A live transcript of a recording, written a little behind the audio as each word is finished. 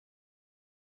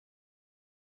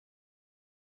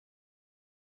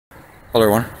Hello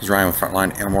everyone, this is Ryan with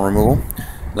Frontline Animal Removal.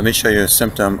 Let me show you a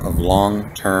symptom of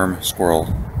long-term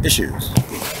squirrel issues.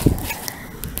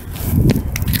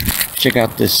 Check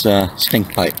out this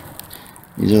stink pipe.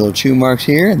 These are little chew marks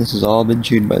here, and this has all been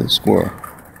chewed by the squirrel.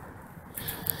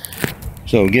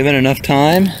 So given enough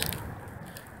time,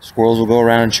 squirrels will go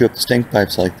around and chew up the stink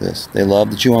pipes like this. They love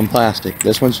to chew on plastic.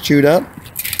 This one's chewed up.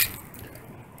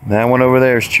 That one over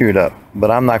there is chewed up, but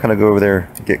I'm not going to go over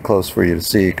there to get close for you to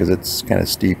see because it's kind of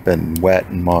steep and wet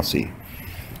and mossy.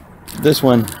 This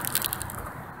one,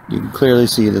 you can clearly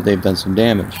see that they've done some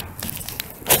damage.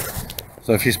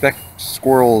 So if you expect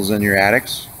squirrels in your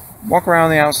attics, walk around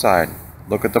the outside.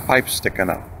 Look at the pipes sticking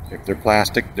up. If they're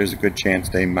plastic, there's a good chance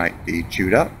they might be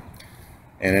chewed up.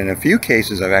 And in a few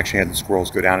cases, I've actually had the squirrels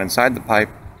go down inside the pipe,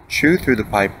 chew through the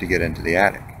pipe to get into the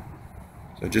attic.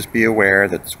 So just be aware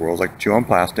that the squirrels like to chew on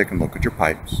plastic and look at your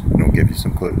pipes, and it'll give you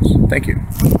some clues. Thank you.